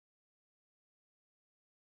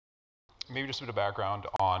maybe just a bit of background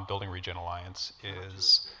on building Regen Alliance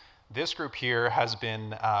is this group here has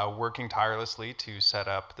been working tirelessly to set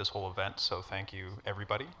up this whole event, so thank you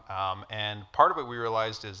everybody. And part of it we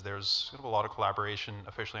realized is there's sort of a lot of collaboration,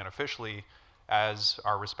 officially and unofficially, as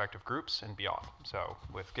our respective groups and beyond. So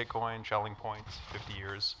with Gitcoin, Shelling Points, 50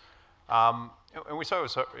 years. And we saw it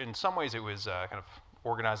was, in some ways it was kind of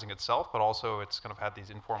organizing itself, but also it's kind of had these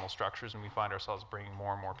informal structures, and we find ourselves bringing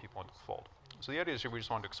more and more people into the fold. So the idea is here we just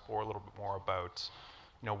wanted to explore a little bit more about,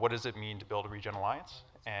 what does it mean to build a Regen Alliance,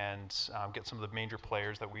 and get some of the major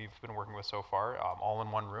players that we've been working with so far all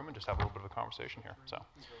in one room and just have a little bit of a conversation here. So,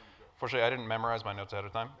 fortunately, I didn't memorize my notes ahead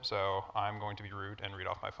of time, so I'm going to be rude and read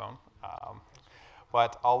off my phone.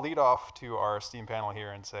 But I'll lead off to our esteemed panel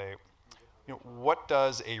here and say, what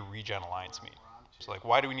does a Regen Alliance mean? So,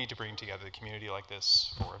 why do we need to bring together the community like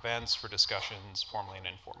this for events, for discussions, formally and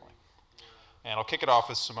informally? And I'll kick it off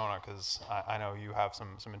with Simona, because I know you have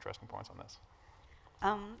some interesting points on this.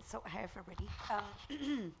 So hi everybody.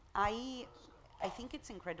 I think it's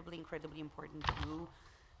incredibly important to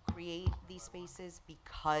create these spaces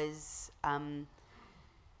because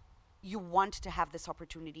you want to have this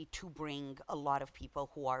opportunity to bring a lot of people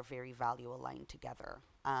who are very value aligned together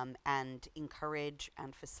and encourage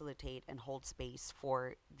and facilitate and hold space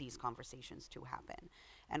for these conversations to happen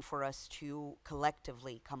and for us to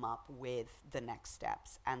collectively come up with the next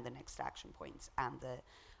steps and the next action points and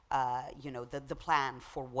the plan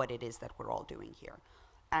for what it is that we're all doing here.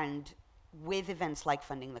 And with events like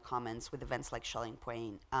Funding the Commons, with events like Shelling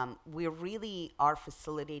Point, we really are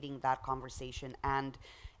facilitating that conversation and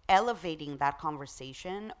elevating that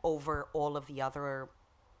conversation over all of the other,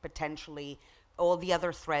 potentially, all the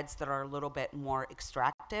other threads that are a little bit more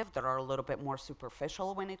extractive, that are a little bit more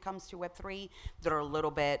superficial when it comes to Web3, that are a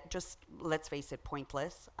little bit, just, let's face it,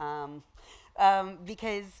 pointless.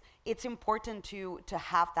 Because it's important to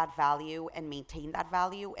have that value and maintain that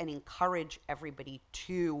value and encourage everybody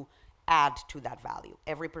to add to that value.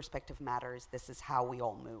 Every perspective matters. This is how we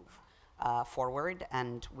all move forward,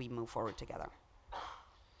 and we move forward together.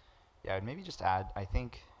 Yeah, I'd maybe just add, I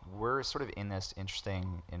think we're sort of in this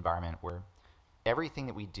interesting environment where everything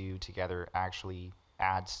that we do together actually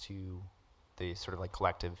adds to the sort of like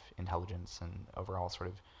collective intelligence and overall sort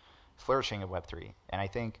of flourishing of Web3. And I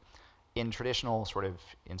think in traditional sort of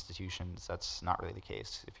institutions, that's not really the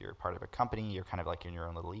case. If you're part of a company, you're kind of like in your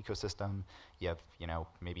own little ecosystem. You have,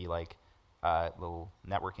 maybe like a little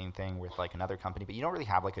networking thing with like another company, but you don't really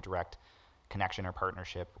have like a direct connection or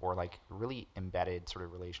partnership or like really embedded sort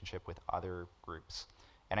of relationship with other groups.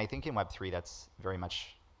 And I think in Web3 that's very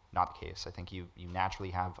much not the case. I think you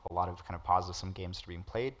naturally have a lot of kind of positive sum games that are being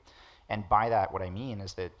played. And by that, what I mean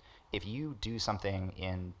is that if you do something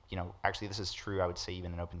in, actually this is true, I would say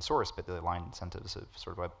even in open source, but the aligned incentives of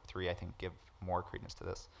sort of Web3, I think, give more credence to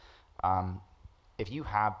this. If you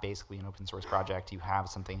have basically an open source project, you have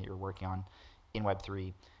something that you're working on in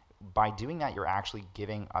Web3, by doing that, you're actually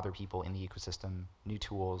giving other people in the ecosystem new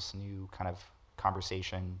tools, new kind of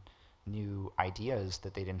conversation, new ideas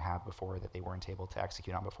that they didn't have before, that they weren't able to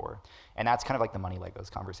execute on before. And that's kind of like the money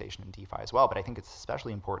Legos conversation in DeFi as well, but I think it's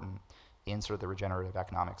especially important in sort of the regenerative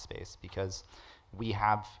economic space because we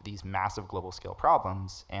have these massive global scale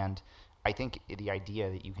problems, and I think the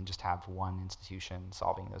idea that you can just have one institution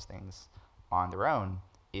solving those things on their own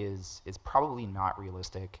is probably not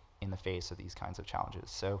realistic in the face of these kinds of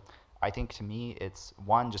challenges. So I think to me it's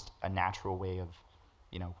one, just a natural way of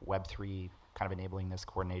Web3 kind of enabling this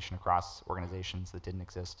coordination across organizations that didn't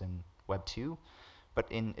exist in Web 2. But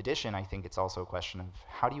in addition, I think it's also a question of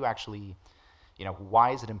how do you actually,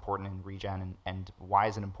 why is it important in Regen and why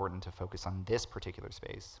is it important to focus on this particular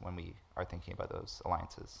space when we are thinking about those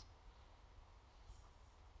alliances?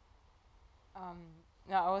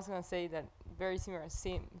 No, I was going to say that very similar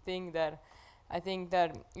same thing, that I think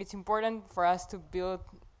that it's important for us to build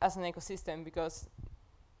as an ecosystem because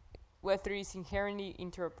Web3 is inherently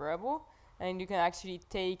interoperable, and you can actually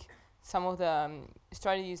take some of the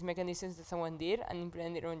strategies, mechanisms that someone did and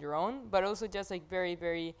implement it on your own, but also just like very,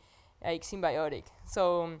 very like symbiotic.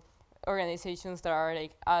 So organizations that are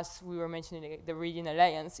like us, we were mentioning like the Regen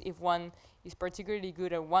Alliance, if one is particularly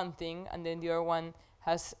good at one thing and then the other one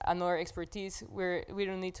has another expertise, we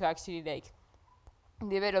don't need to actually like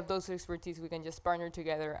develop those expertise. We can just partner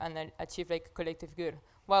together and achieve like collective good,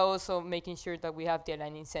 while also making sure that we have the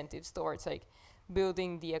aligned incentives towards like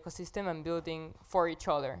building the ecosystem and building for each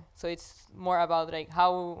other. So it's more about like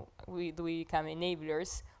how we become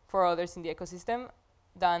enablers for others in the ecosystem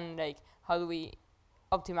than like how do we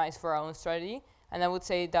optimize for our own strategy. And I would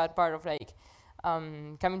say that part of like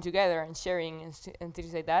coming together and sharing and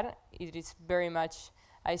things like that, it is very much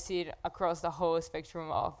I see it across the whole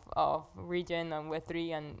spectrum of Regen and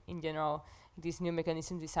Web3 and in general these new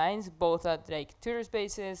mechanism designs, both at like Twitter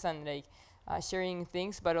spaces and like sharing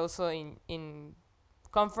things, but also in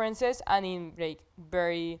conferences and in like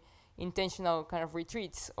very intentional kind of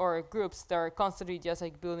retreats or groups that are constantly just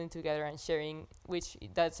like building together and sharing, which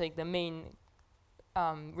that's like the main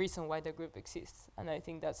reason why the group exists. And I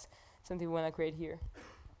think that's something we want to create here.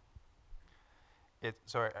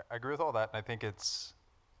 So I agree with all that, and I think it's,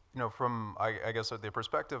 from I guess the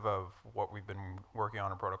perspective of what we've been working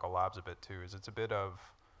on in Protocol Labs a bit too, is it's a bit of,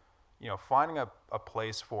 finding a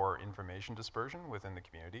place for information dispersion within the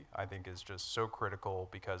community, I think is just so critical,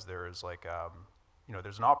 because there is like,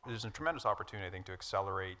 there's a tremendous opportunity, I think, to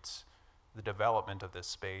accelerate the development of this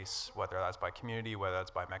space, whether that's by community, whether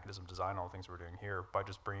that's by mechanism design, all the things we're doing here, by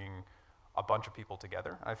just bringing a bunch of people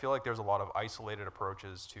together. And I feel like there's a lot of isolated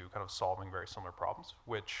approaches to kind of solving very similar problems,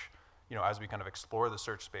 which, as we kind of explore the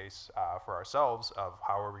search space for ourselves of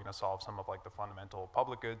how are we going to solve some of like the fundamental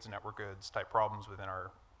public goods, network goods type problems within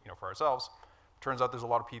our, for ourselves, turns out there's a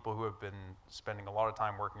lot of people who have been spending a lot of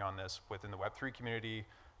time working on this within the Web3 community.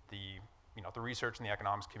 The research in the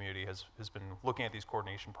economics community has been looking at these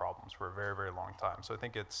coordination problems for a very, very long time. So I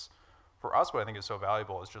think it's, for us, what I think is so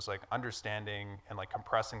valuable is just like understanding and like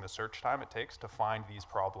compressing the search time it takes to find these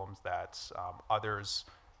problems that others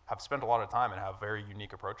have spent a lot of time and have very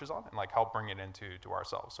unique approaches on, and like help bring it to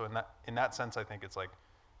ourselves. So in that sense, I think it's like,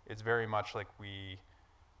 it's very much like we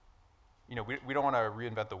don't want to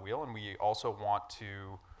reinvent the wheel, and we also want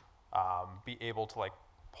to be able to like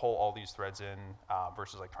pull all these threads in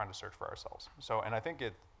versus like trying to search for ourselves. So, and I think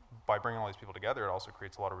by bringing all these people together, it also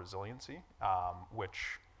creates a lot of resiliency,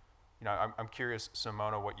 which, I'm curious,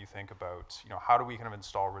 Simona, what you think about, how do we kind of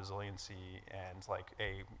install resiliency and like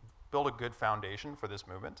build a good foundation for this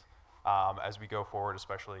movement as we go forward,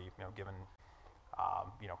 especially, given,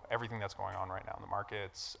 everything that's going on right now in the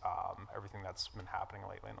markets, everything that's been happening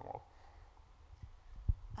lately in the world.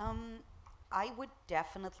 I would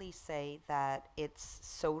definitely say that it's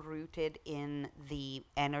so rooted in the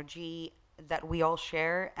energy that we all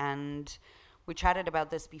share, and we chatted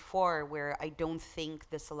about this before, where I don't think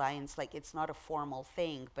this alliance, like, it's not a formal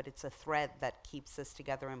thing, but it's a thread that keeps us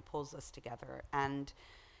together and pulls us together. And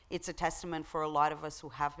it's a testament for a lot of us who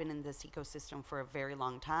have been in this ecosystem for a very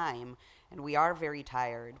long time, and we are very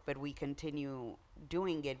tired, but we continue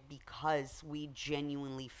doing it because we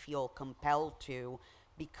genuinely feel compelled to,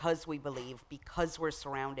 because we believe, because we're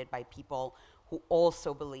surrounded by people who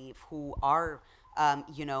also believe, who are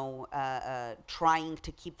trying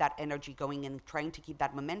to keep that energy going and trying to keep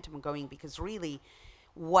that momentum going, because really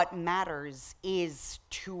what matters is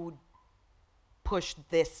to push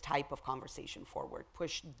this type of conversation forward,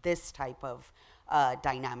 push this type of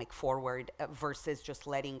dynamic forward versus just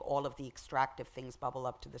letting all of the extractive things bubble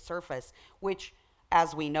up to the surface, which,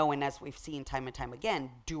 as we know and as we've seen time and time again,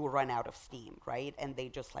 do run out of steam, right? And they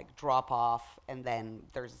just like drop off and then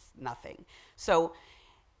there's nothing. So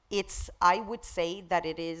I would say that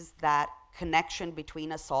it is that connection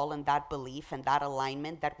between us all and that belief and that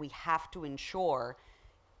alignment that we have to ensure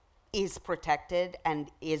is protected and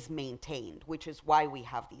is maintained, which is why we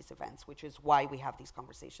have these events, which is why we have these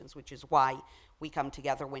conversations, which is why we come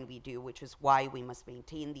together when we do, which is why we must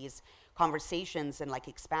maintain these conversations and like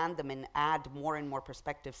expand them and add more and more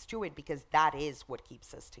perspectives to it, because that is what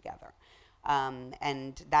keeps us together.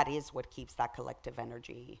 And that is what keeps that collective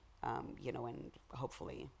energy, and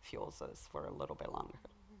hopefully fuels us for a little bit longer.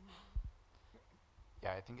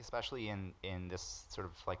 Yeah, I think especially in this sort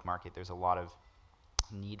of like market, there's a lot of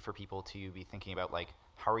need for people to be thinking about like,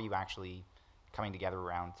 how are you actually coming together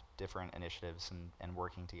around different initiatives and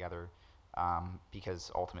working together,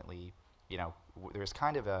 because ultimately, there's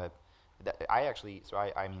kind of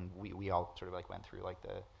we all sort of like went through like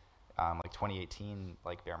the like 2018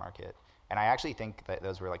 like bear market, and I actually think that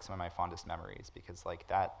those were like some of my fondest memories, because like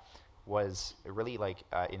that was really like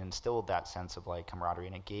it instilled that sense of like camaraderie,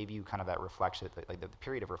 and it gave you kind of that reflection, like the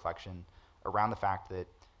period of reflection around the fact that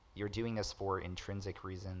you're doing this for intrinsic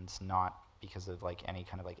reasons, not because of like any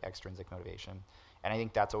kind of like extrinsic motivation. And I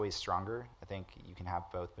think that's always stronger. I think you can have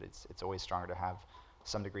both, but it's always stronger to have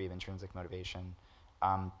some degree of intrinsic motivation.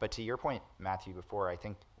 But to your point, Matthew, before, I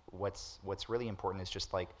think what's really important is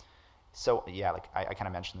just like, so yeah, like I kind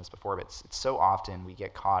of mentioned this before, but it's so often we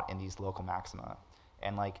get caught in these local maxima,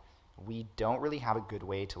 and like we don't really have a good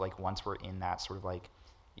way to like, once we're in that sort of like,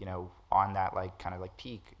 on that like kind of like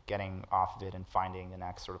peak, getting off of it and finding the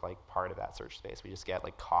next sort of like part of that search space. We just get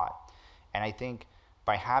like caught. And I think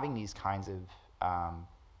by having these kinds of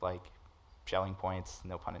like shelling points,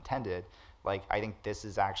 no pun intended, like I think this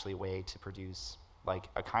is actually a way to produce like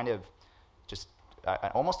a kind of just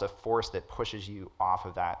almost a force that pushes you off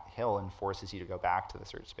of that hill and forces you to go back to the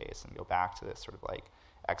search space and go back to this sort of like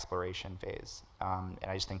exploration phase. And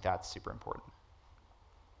I just think that's super important.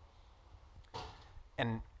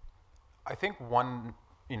 And I think one,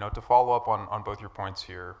 to follow up on both your points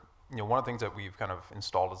here, one of the things that we've kind of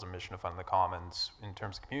installed as a mission of Fund in the Commons in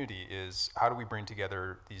terms of community is how do we bring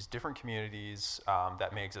together these different communities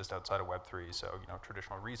that may exist outside of Web3, so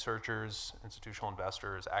traditional researchers, institutional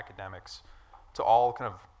investors, academics, to all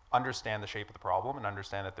kind of understand the shape of the problem and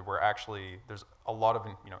understand that there's a lot of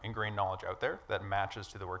ingrained knowledge out there that matches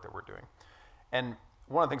to the work that we're doing. And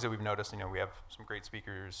one of the things that we've noticed, we have some great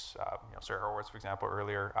speakers, Sarah Horowitz, for example,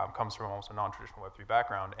 earlier, comes from almost a non-traditional Web3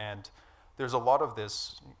 background, and there's a lot of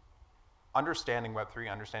this understanding Web3,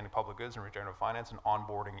 understanding public goods and regenerative finance, and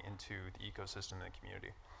onboarding into the ecosystem and the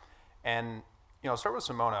community. And start with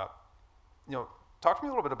Simona. Talk to me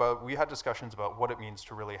a little bit about, we had discussions about what it means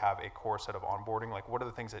to really have a core set of onboarding. Like, what are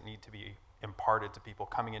the things that need to be imparted to people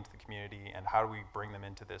coming into the community, and how do we bring them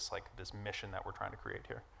into this this mission that we're trying to create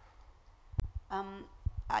here?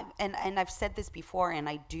 And I've said this before, and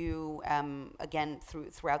I do, again,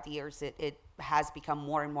 throughout the years, it has become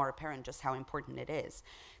more and more apparent just how important it is.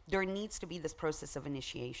 There needs to be this process of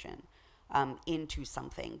initiation into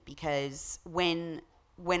something, because when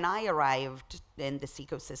I arrived in this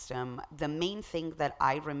ecosystem, the main thing that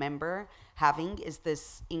I remember having is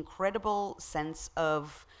this incredible sense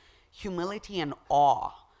of humility and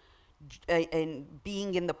awe, and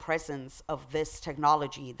being in the presence of this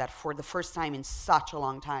technology that for the first time in such a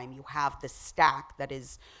long time, you have this stack that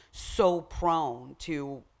is so prone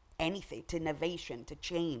to anything, to innovation, to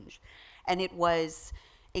change. And it was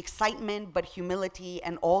excitement, but humility,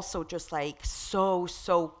 and also just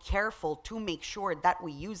so careful to make sure that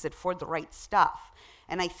we use it for the right stuff.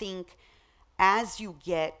 And I think as you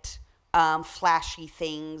get flashy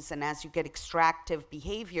things and as you get extractive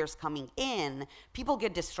behaviors coming in, people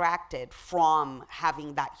get distracted from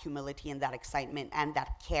having that humility and that excitement and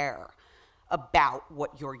that care about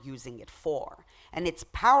what you're using it for. And it's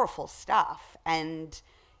powerful stuff. And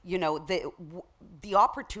the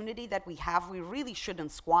opportunity that we have, we really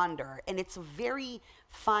shouldn't squander. And it's a very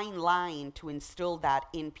fine line to instill that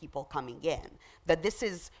in people coming in. That this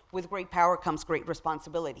is, with great power comes great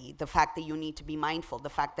responsibility. The fact that you need to be mindful, the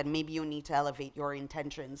fact that maybe you need to elevate your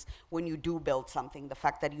intentions when you do build something, the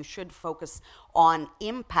fact that you should focus on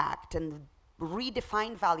impact and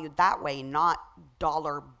redefine value that way, not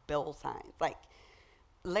dollar bill signs.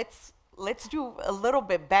 Let's do a little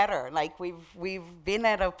bit better. We've been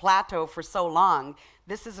at a plateau for so long.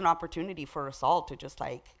 This is an opportunity for us all to just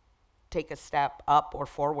take a step up or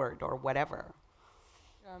forward or whatever.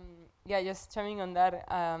 Yeah, just chiming on that.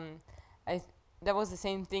 That was the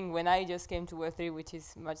same thing when I just came to Web3, which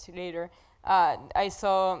is much later. I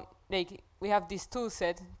saw we have this tool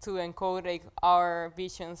set to encode our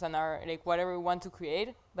visions and our whatever we want to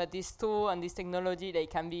create. But this tool and this technology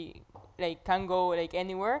can go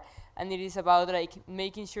anywhere. And it is about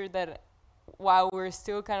making sure that while we're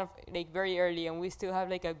still kind of very early and we still have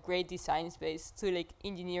a great design space to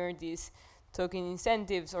engineer these token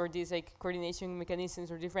incentives or these coordination mechanisms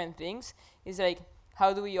or different things, is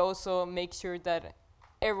how do we also make sure that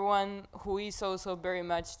everyone who is also very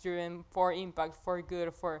much driven for impact, for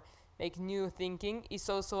good, for new thinking is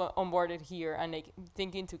also onboarded here and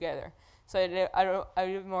thinking together. So I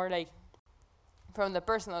live more from the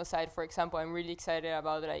personal side. For example, I'm really excited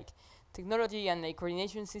about technology and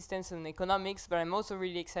coordination systems and economics, but I'm also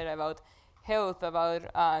really excited about health,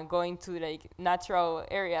 about going to natural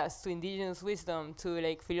areas, to indigenous wisdom,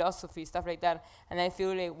 to philosophy, stuff like that. And I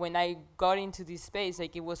feel when I got into this space,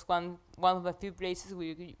 it was one of the few places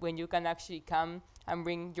when you can actually come and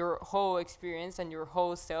bring your whole experience and your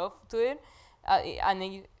whole self to it.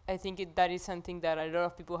 And I think that is something that a lot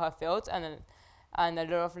of people have felt, and a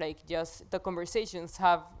lot of just the conversations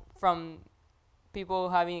have from people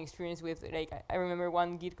having experience with I remember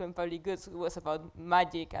one GitCon Public Goods was about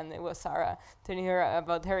magic, and it was Sarah telling her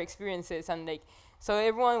about her experiences, and so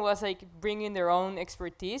everyone was bringing their own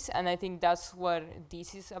expertise, and I think that's what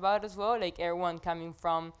this is about as well, everyone coming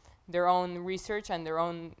from their own research and their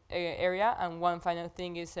own area. And one final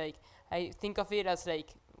thing is I think of it as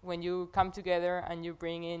when you come together and you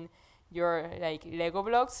bring in your Lego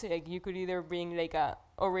blocks, you could either bring a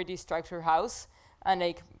already structured house and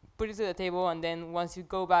put it to the table, and then once you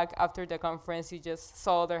go back after the conference, you just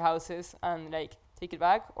saw their houses and take it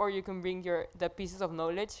back, or you can bring the pieces of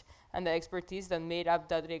knowledge and the expertise that made up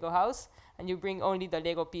that Lego house, and you bring only the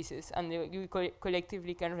Lego pieces, and you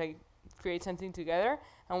collectively kind of create something together.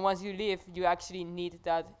 And once you leave, you actually need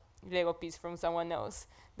that Lego piece from someone else,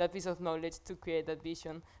 that piece of knowledge to create that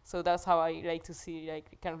vision. So that's how I like to see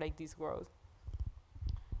like kind of like this world.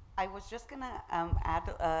 I was just going to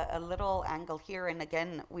add a little angle here. And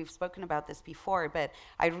again, we've spoken about this before, but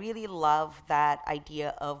I really love that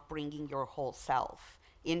idea of bringing your whole self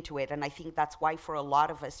into it. And I think that's why for a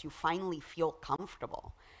lot of us, you finally feel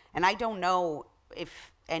comfortable. And I don't know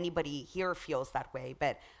if anybody here feels that way,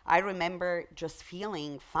 but I remember just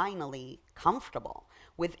feeling finally comfortable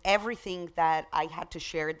with everything that I had to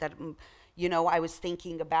share, that I was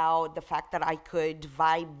thinking about the fact that I could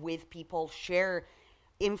vibe with people, share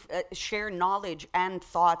knowledge and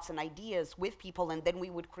thoughts and ideas with people, and then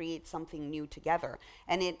we would create something new together.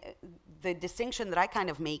 And the distinction that I kind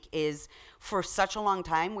of make is, for such a long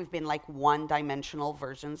time we've been like one-dimensional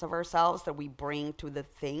versions of ourselves that we bring to the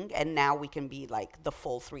thing, and now we can be like the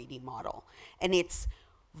full 3D model, and it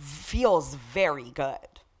feels very good.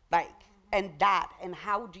 Like, and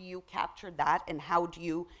how do you capture that, and how do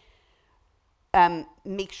you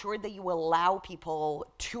make sure that you allow people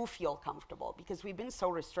to feel comfortable? Because we've been so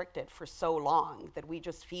restricted for so long that we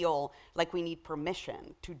just feel like we need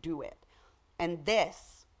permission to do it. And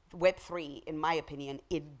this, Web3, in my opinion,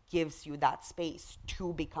 it gives you that space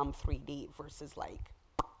to become 3D versus like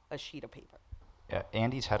a sheet of paper. Yeah,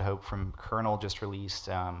 Andy Ted Hope from Kernel just released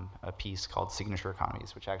a piece called Signature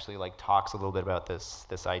Economies, which actually like talks a little bit about this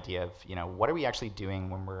idea of, what are we actually doing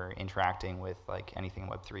when we're interacting with like anything in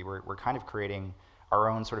Web3? We're kind of creating our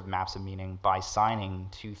own sort of maps of meaning by signing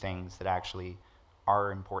to things that actually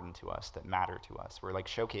are important to us, that matter to us. We're like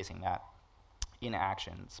showcasing that in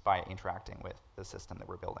actions by interacting with the system that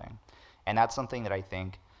we're building. And that's something that I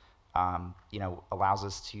think allows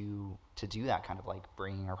us to do that kind of like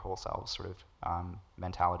bringing our whole selves sort of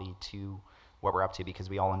mentality to what we're up to, because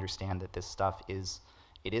we all understand that this stuff is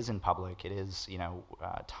in public. It is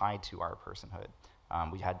tied to our personhood.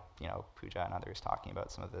 We had Pooja and others talking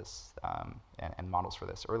about some of this and models for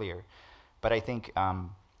this earlier. But I think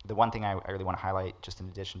the one thing I really want to highlight, just in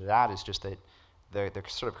addition to that, is just that the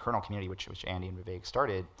sort of kernel community, which Andy and Vivek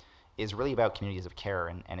started, is really about communities of care,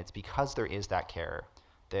 and it's because there is that care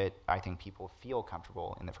that I think people feel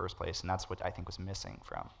comfortable in the first place, and that's what I think was missing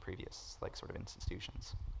from previous like sort of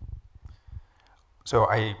institutions. So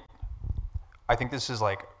I think this is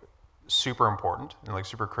like super important and like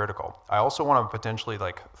super critical. I also want to potentially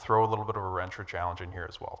like throw a little bit of a wrench or challenge in here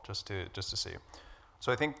as well, just to see.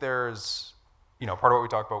 So I think there's, part of what we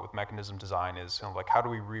talked about with mechanism design is kind of like, how do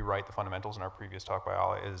we rewrite the fundamentals? In our previous talk by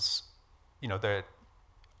Ale is, that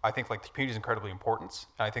I think like the community is incredibly important.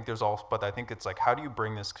 And I think but I think it's like, how do you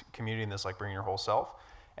bring this community and this like bring your whole self,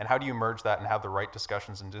 and how do you merge that and have the right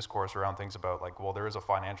discussions and discourse around things about like, well, there is a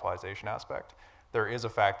financialization aspect. There is a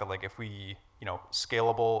fact that like if we,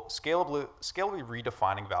 scalably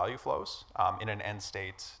redefining value flows in an end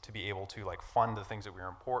state to be able to like fund the things that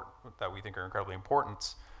we think are incredibly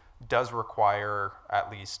important, does require at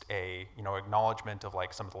least a acknowledgement of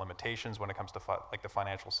like some of the limitations when it comes to like the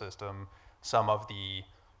financial system, some of the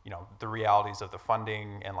the realities of the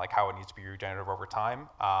funding and like how it needs to be regenerative over time.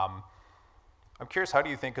 I'm curious, how do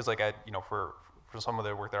you think, because like for some of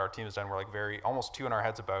the work that our team has done, we're like almost two in our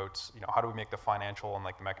heads about how do we make the financial and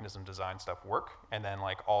like the mechanism design stuff work, and then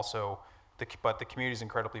like also but the community is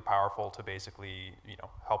incredibly powerful to basically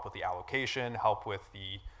help with the allocation, help with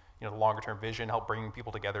the the longer term vision, help bringing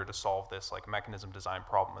people together to solve this like mechanism design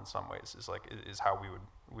problem in some ways is how we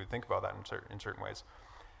would think about that in certain ways.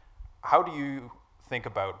 How do you think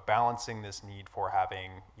about balancing this need for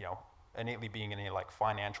having, innately being in a like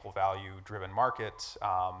financial value driven market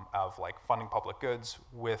of like funding public goods,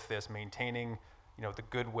 with this maintaining, the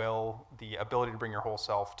goodwill, the ability to bring your whole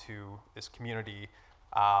self to this community,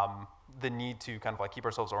 the need to kind of like keep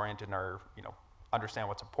ourselves oriented in our, understand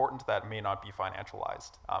what's important that may not be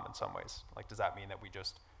financialized in some ways? Like, does that mean that we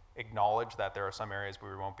just acknowledge that there are some areas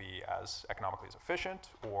where we won't be as economically as efficient,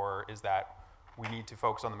 or is that we need to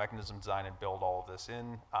focus on the mechanism design and build all of this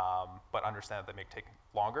in, but understand that may take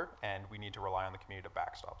longer, and we need to rely on the community to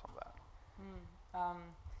backstop some of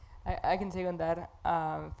that? I can take on that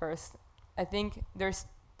first. I think there's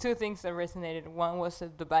two things that resonated. One was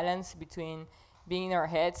the balance between being in our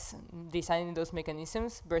heads, designing those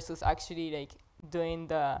mechanisms, versus actually like doing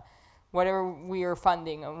whatever we are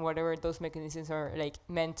funding and whatever those mechanisms are like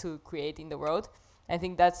meant to create in the world. I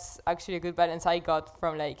think that's actually a good balance I got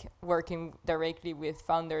from like working directly with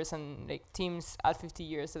founders and like teams at 50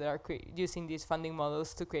 years that are using these funding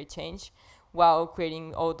models to create change, while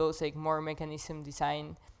creating all those like more mechanism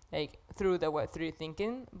design like through the Web3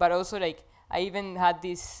 thinking. But also like I even had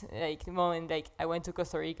this like moment, like I went to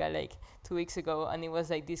Costa Rica like 2 weeks ago, and it was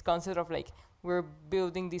like this concept of like we're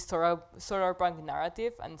building this solar punk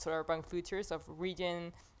narrative and solar punk futures of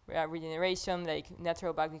regeneration, like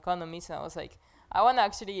natural backed economies. And I was like, I want to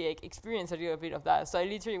actually like experience a little bit of that. So I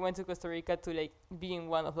literally went to Costa Rica to like be in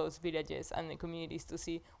one of those villages and the communities to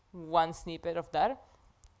see one snippet of that.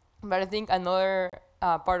 But I think another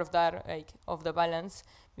part of that, like of the balance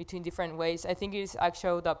between different ways, I think is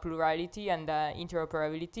actually the plurality and the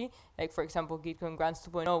interoperability. Like for example, Gitcoin Grants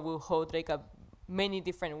 2.0 will hold like many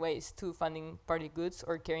different ways to funding public goods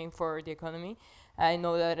or caring for the economy. I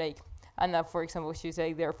know that like Anna, for example, she's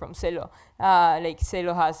like they're from Celo. Like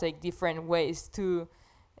Celo has like different ways to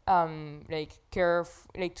like care,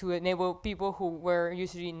 like to enable people who were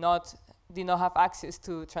usually did not have access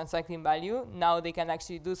to transacting value. Now they can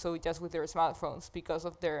actually do so just with their smartphones because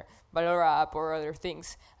of their Valora app or other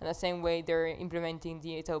things. And the same way they're implementing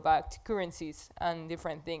digital-backed currencies and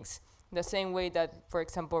different things. The same way that, for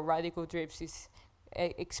example, Radical Drips is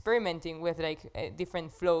experimenting with like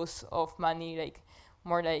different flows of money, like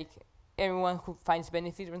more like everyone who finds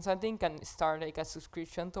benefit from something can start like a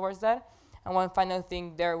subscription towards that. And one final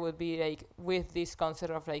thing there would be like with this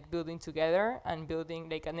concept of like building together and building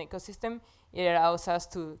like an ecosystem, it allows us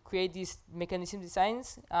to create these mechanism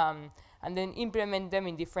designs and then implement them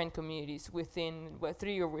in different communities within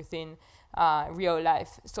Web3 or within real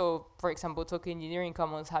life. So for example, Token Engineering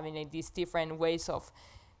Commons having like these different ways of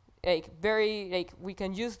like we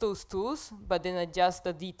can use those tools, but then adjust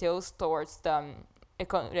the details towards the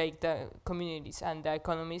the communities and the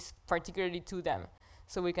economies, particularly to them.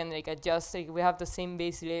 So we can like adjust, like we have the same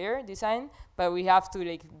base layer design, but we have to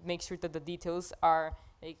like make sure that the details are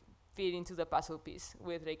like fit into the puzzle piece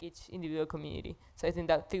with like each individual community. So I think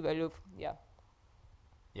that feedback loop, yeah.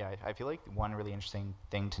 Yeah, I feel like one really interesting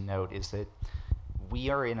thing to note is that we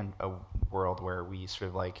are in a world where we sort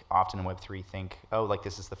of like often in Web3 think, oh, like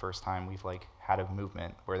this is the first time we've like had a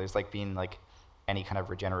movement where there's like been like any kind of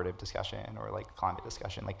regenerative discussion or like climate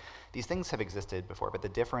discussion. Like these things have existed before, but the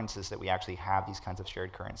difference is that we actually have these kinds of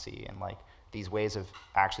shared currency and like these ways of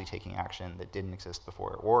actually taking action that didn't exist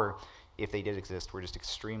before, or if they did exist, were just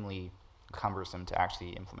extremely cumbersome to actually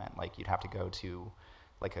implement. Like you'd have to go to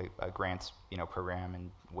like a grants program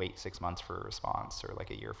and wait 6 months for a response or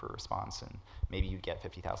like a year for a response, and maybe you'd get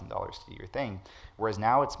 $50,000 to do your thing. Whereas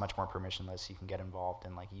now it's much more permissionless. You can get involved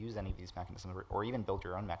and like use any of these mechanisms or even build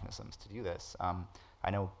your own mechanisms to do this.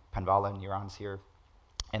 I know Panvala and Neuron's here,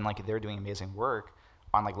 and like they're doing amazing work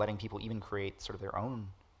on like letting people even create sort of their own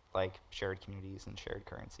like shared communities and shared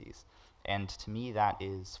currencies. And to me, that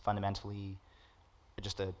is fundamentally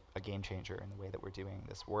just a game changer in the way that we're doing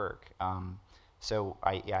this work. So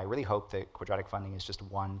I really hope that quadratic funding is just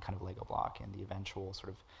one kind of Lego block in the eventual sort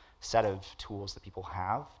of set of tools that people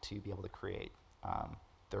have to be able to create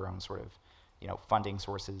their own sort of funding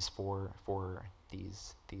sources for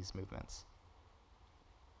these movements.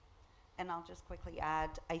 And I'll just quickly add,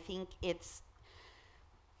 I think it's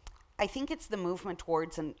the movement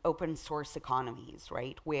towards an open source economies,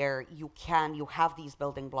 right? Where you have these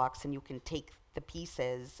building blocks and you can take the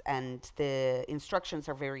pieces and the instructions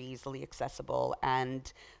are very easily accessible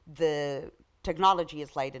and the technology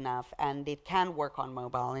is light enough and it can work on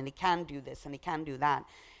mobile and it can do this and it can do that.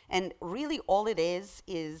 And really all it is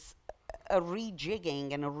a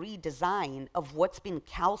rejigging and a redesign of what's been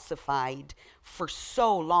calcified for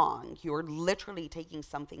so long. You're literally taking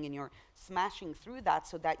something and you're smashing through that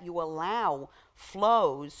so that you allow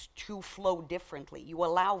flows to flow differently. You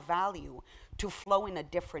allow value to flow in a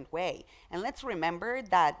different way. And let's remember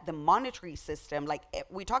that the monetary system, like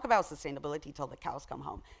we talk about sustainability till the cows come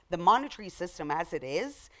home. The monetary system as it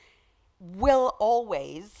is will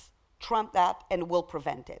always trump that and will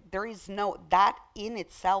prevent it. There is that in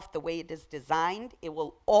itself, the way it is designed, it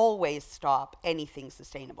will always stop anything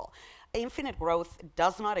sustainable. Infinite growth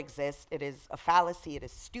does not exist. It is a fallacy. It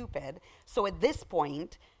is stupid. So at this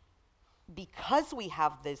point, because we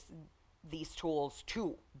have these tools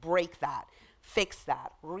to break that, fix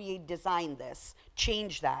that, redesign this,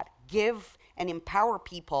 change that, give and empower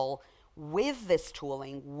people with this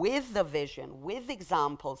tooling, with the vision, with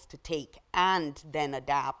examples to take and then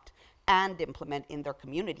adapt and implement in their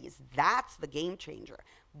communities. That's the game changer.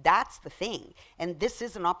 That's the thing. And this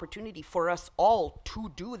is an opportunity for us all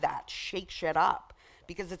to do that, shake shit up,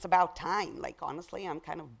 because it's about time. Like, honestly, I'm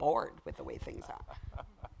kind of bored with the way things are.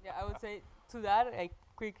 Yeah, I would say to that, like,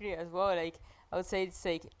 quickly as well, like, I would say it's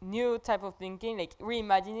like new type of thinking, like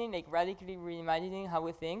reimagining, like radically reimagining how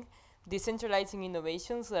we think, decentralizing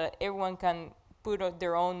innovation so that everyone can put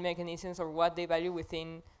their own mechanisms or what they value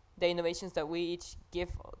within the innovations that we each give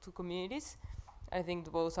to communities. I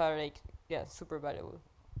think those are like, yeah, super valuable.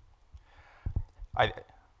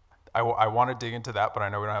 I want to dig into that, but I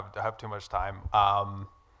know we don't have too much time.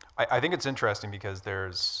 I think it's interesting because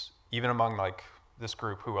there's, even among like this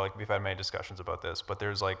group who like we've had many discussions about this, but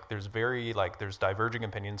there's diverging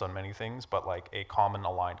opinions on many things, but like a common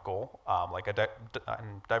aligned goal, like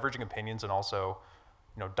diverging opinions and also,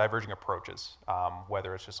 diverging approaches,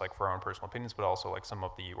 whether it's just like for our own personal opinions, but also like some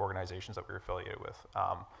of the organizations that we're affiliated with.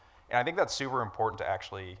 And I think that's super important to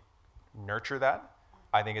actually nurture that.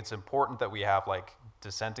 I think it's important that we have like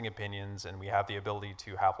dissenting opinions and we have the ability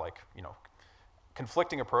to have like,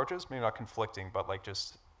 conflicting approaches, maybe not conflicting, but like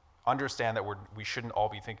just understand that we shouldn't all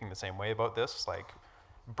be thinking the same way about this. Like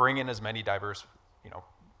bring in as many diverse,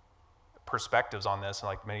 perspectives on this and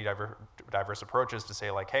like many diverse approaches to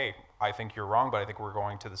say like, hey, I think you're wrong, but I think we're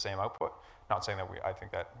going to the same output. Not saying that I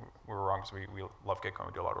think that we were wrong because we love Gitcoin,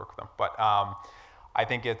 we do a lot of work with them. But I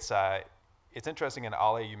think it's interesting, and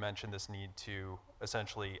Ale, you mentioned this need to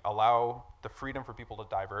essentially allow the freedom for people to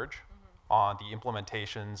diverge on the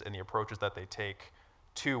implementations and the approaches that they take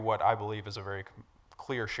to what I believe is a very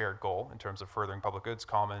clear shared goal in terms of furthering public goods,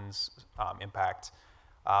 commons, impact,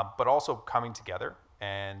 but also coming together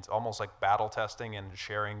and almost like battle testing and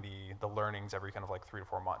sharing the learnings every kind of like 3 to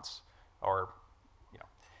 4 months, or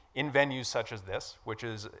in venues such as this, which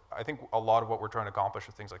is I think a lot of what we're trying to accomplish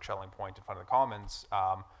with things like Shelling Point in front of the Commons.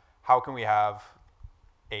 How can we have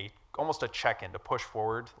almost a check-in to push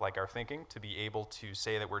forward like our thinking, to be able to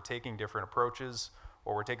say that we're taking different approaches,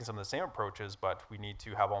 or we're taking some of the same approaches, but we need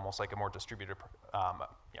to have almost like a more distributed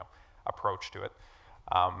approach to it.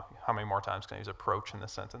 How many more times can I use approach in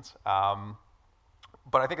this sentence?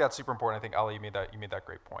 But I think that's super important. I think Ali, you made that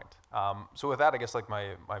great point. So with that, I guess like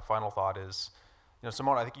my final thought is,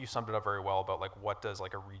 Simona, I think you summed it up very well about like what does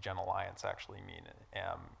like a Regen Alliance actually mean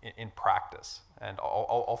in practice. And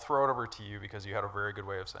I'll throw it over to you because you had a very good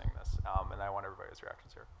way of saying this, and I want everybody's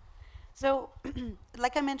reactions here. So,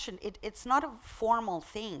 like I mentioned, it's not a formal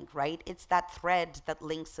thing, right? It's that thread that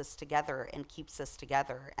links us together and keeps us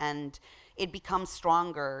together. And it becomes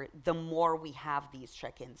stronger the more we have these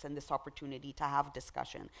check-ins and this opportunity to have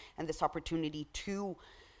discussion and this opportunity to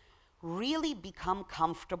really become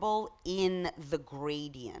comfortable in the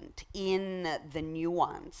gradient, in the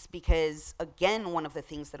nuance. Because again, one of the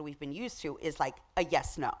things that we've been used to is like a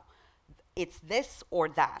yes, no. It's this or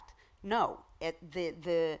that. No,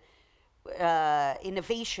 the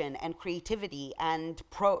innovation and creativity and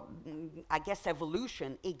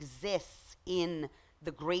evolution exists in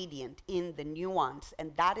the gradient, in the nuance,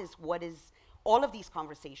 and that is what is all of these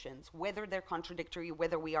conversations, whether they're contradictory,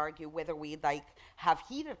 whether we argue, whether we like have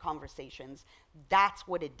heated conversations, that's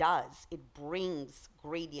what it does. It brings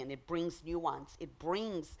gradient, it brings nuance, it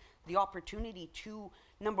brings the opportunity to,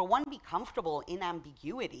 number one, be comfortable in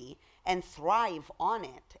ambiguity and thrive on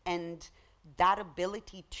it. And that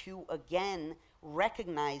ability to, again,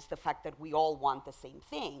 recognize the fact that we all want the same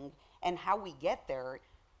thing, and how we get there,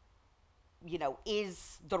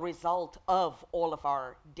 is the result of all of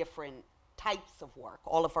our different types of work,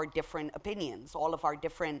 all of our different opinions, all of our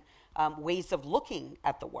different ways of looking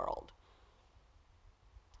at the world.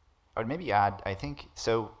 I would maybe add, I think,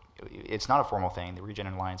 so it's not a formal thing. The Regen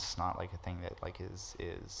Alliance is not like a thing that like is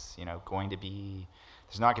going to be,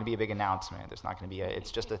 there's not going to be a big announcement. There's not going to be it's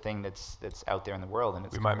just a thing that's out there in the world, and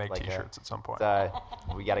it's we might make like T-shirts at some point.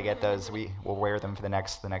 We got to get those. We'll wear them for the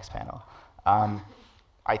next panel.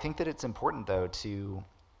 I think that it's important though to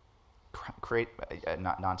create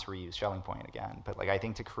not to reuse Shelling Point again, but like I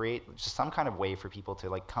think to create just some kind of way for people to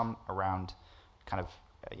like come around, kind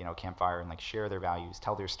of campfire and like share their values,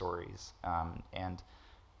 tell their stories, and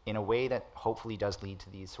in a way that hopefully does lead to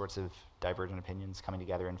these sorts of divergent opinions coming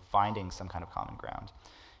together and finding some kind of common ground.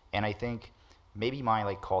 And I think maybe my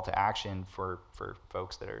like call to action for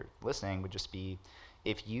folks that are listening would just be,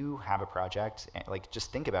 if you have a project, like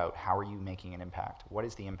just think about how are you making an impact? What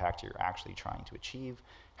is the impact you're actually trying to achieve?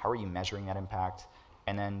 How are you measuring that impact?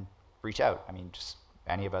 And then reach out. I mean, just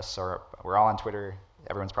any of us we're all on Twitter.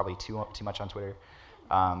 Everyone's probably too much on Twitter.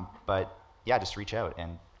 But yeah, just reach out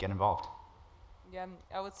and get involved. Yeah,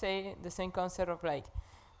 I would say the same concept of like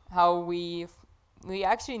how we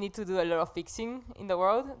actually need to do a lot of fixing in the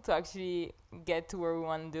world to actually get to where we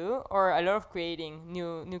want to do, or a lot of creating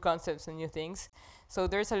new concepts and new things. So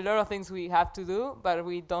there's a lot of things we have to do, but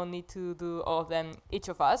we don't need to do all of them, each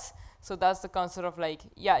of us. So that's the concept of like,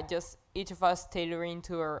 yeah, just each of us tailoring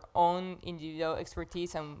to our own individual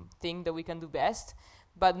expertise and thing that we can do best,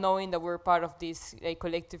 but knowing that we're part of this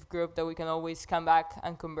collective group that we can always come back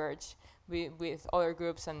and converge with other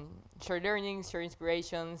groups and share learnings, share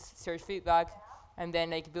inspirations, share feedback, and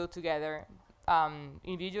then like build together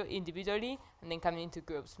individually, and then coming into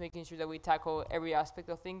groups, making sure that we tackle every aspect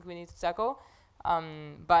of things we need to tackle,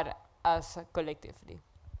 but as collectively.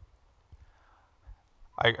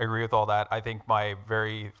 I agree with all that. I think my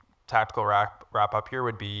very tactical wrap up here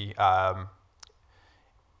would be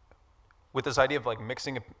with this idea of like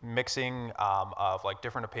mixing of like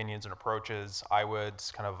different opinions and approaches. I would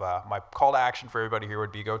kind of my call to action for everybody here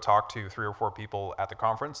would be go talk to 3 or 4 people at the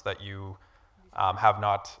conference that you have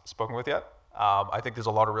not spoken with yet. I think there's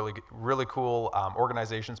a lot of really cool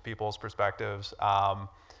organizations, people's perspectives,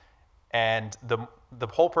 and the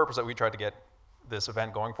whole purpose that we tried to get this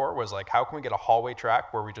event going for was like, how can we get a hallway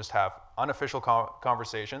track where we just have unofficial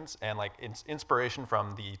conversations and like inspiration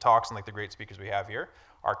from the talks and like the great speakers we have here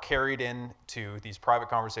are carried into these private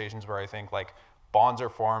conversations where I think like bonds are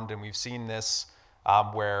formed, and we've seen this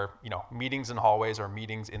where meetings in hallways or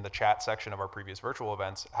meetings in the chat section of our previous virtual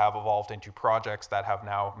events have evolved into projects that have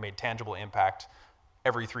now made tangible impact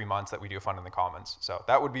every 3 months that we do a Fund in the Commons. So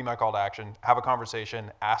that would be my call to action. Have a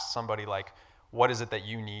conversation, ask somebody like, what is it that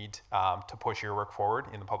you need to push your work forward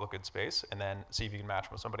in the public good space, and then see if you can match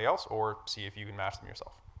them with somebody else or see if you can match them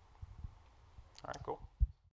yourself. All right, cool.